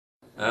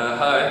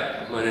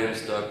Hi, my name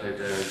is Dr.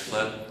 Darren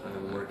Flett.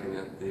 I'm working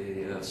at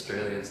the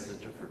Australian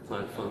Centre for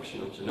Plant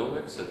Functional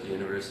Genomics at the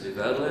University of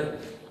Adelaide.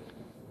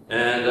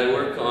 And I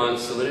work on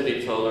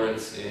salinity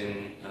tolerance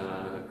in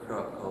a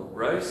crop called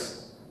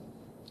rice.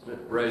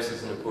 Rice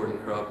is an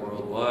important crop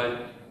worldwide.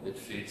 It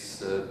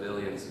feeds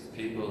billions of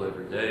people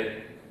every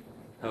day.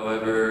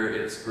 However,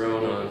 it's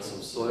grown on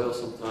some soil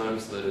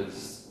sometimes that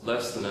is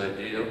less than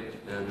ideal.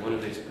 And one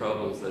of these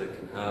problems that it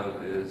can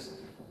have is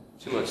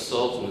too much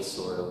salt in the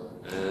soil,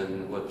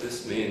 and what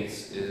this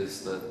means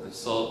is that the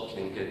salt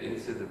can get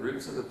into the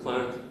roots of the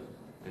plant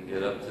and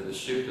get up to the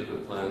shoot of the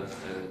plant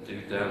and do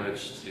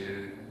damage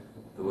to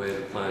the way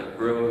the plant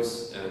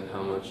grows and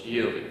how much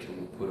yield it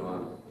can put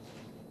on.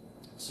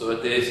 So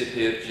at the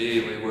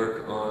ACPFG we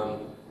work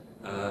on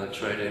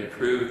trying to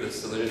improve the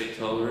salinity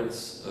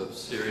tolerance of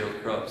cereal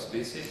crop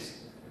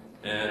species,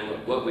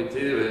 and what we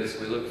do is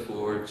we look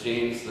for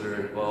genes that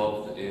are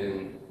involved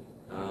in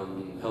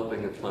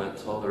helping the plant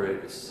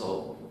tolerate the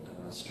salt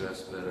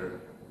stress better.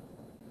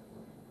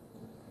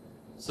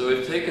 So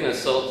we've taken a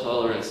salt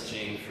tolerance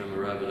gene from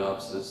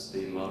Arabidopsis,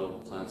 the model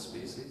plant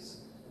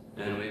species,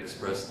 and we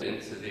expressed it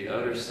into the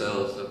outer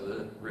cells of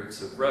the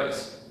roots of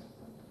rice.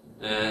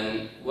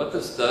 And what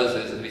this does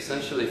is it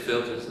essentially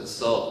filters the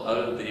salt out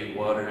of the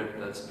water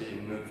that's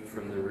being moved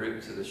from the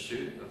root to the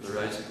shoot of the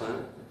rice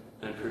plant,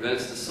 and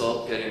prevents the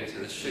salt getting to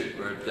the shoot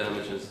where it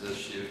damages the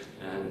shoot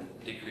and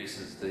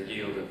decreases the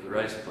yield of the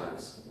rice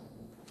plants.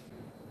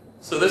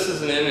 So this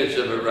is an image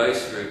of a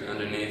rice root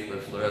underneath a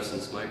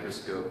fluorescence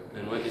microscope,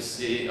 and what you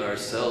see are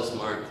cells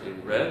marked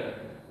in red,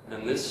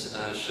 and this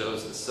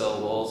shows the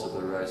cell walls of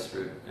the rice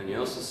root. And you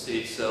also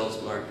see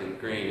cells marked in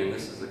green, and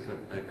this is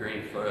a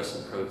green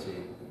fluorescent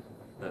protein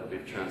that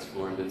we've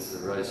transformed into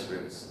the rice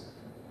roots.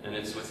 And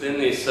it's within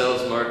these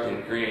cells marked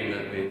in green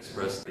that we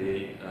express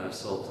the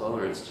salt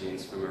tolerance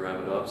genes from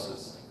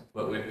Arabidopsis.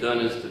 What we've done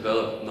is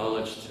develop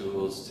knowledge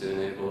tools to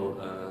enable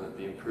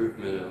the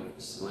improvement of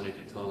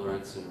salinity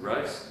tolerance in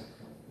rice.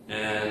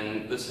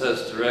 And this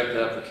has direct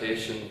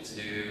application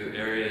to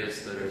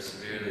areas that are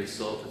severely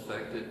salt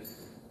affected,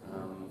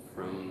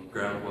 from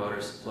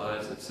groundwater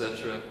supplies,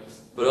 etc.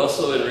 But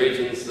also in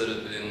regions that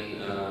have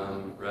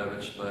been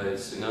ravaged by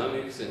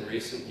tsunamis in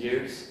recent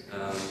years,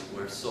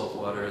 where salt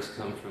water has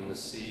come from the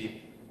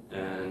sea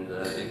and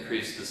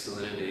increased the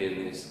salinity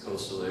in these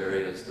coastal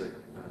areas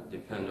that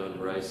depend on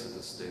rice as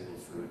a staple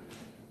food.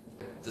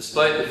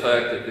 Despite the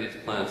fact that these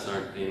plants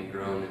aren't being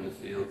grown in the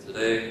field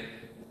today,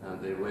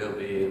 they will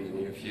be in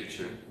the near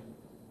future.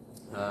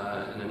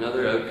 And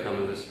another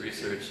outcome of this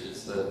research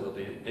is that we'll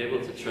be able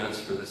to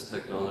transfer this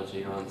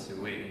technology onto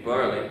wheat and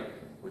barley,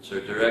 which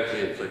are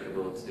directly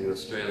applicable to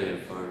Australian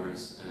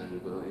farmers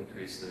and will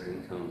increase their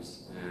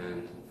incomes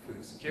and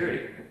food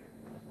security.